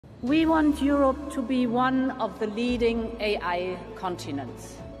We want Europe to be one of the leading AI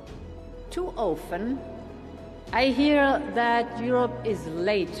continents. Too often, I hear that Europe is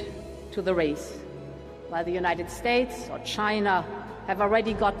late to the race, while the United States or China have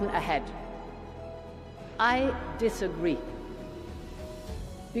already gotten ahead. I disagree,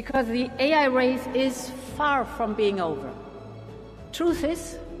 because the AI race is far from being over. Truth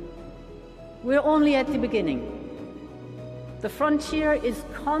is, we're only at the beginning. The frontier is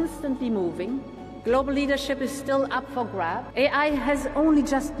constantly moving. Global leadership is still up for grabs. AI has only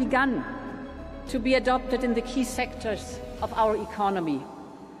just begun to be adopted in the key sectors of our economy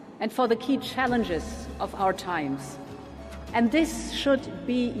and for the key challenges of our times. And this should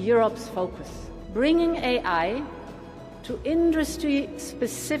be Europe's focus, bringing AI to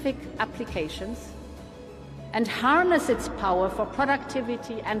industry-specific applications and harness its power for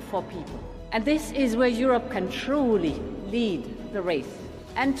productivity and for people. And this is where Europe can truly lead the race.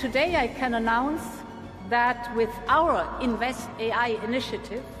 And today I can announce that with our Invest AI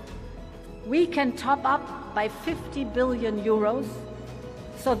initiative, we can top up by 50 billion euros.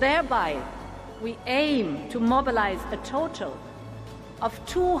 So thereby, we aim to mobilize a total of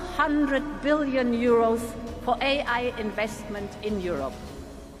 200 billion euros for AI investment in Europe.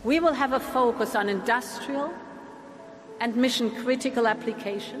 We will have a focus on industrial and mission-critical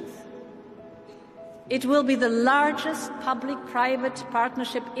applications. It will be the largest public-private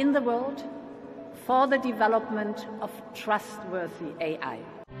partnership in the world for the development of trustworthy AI.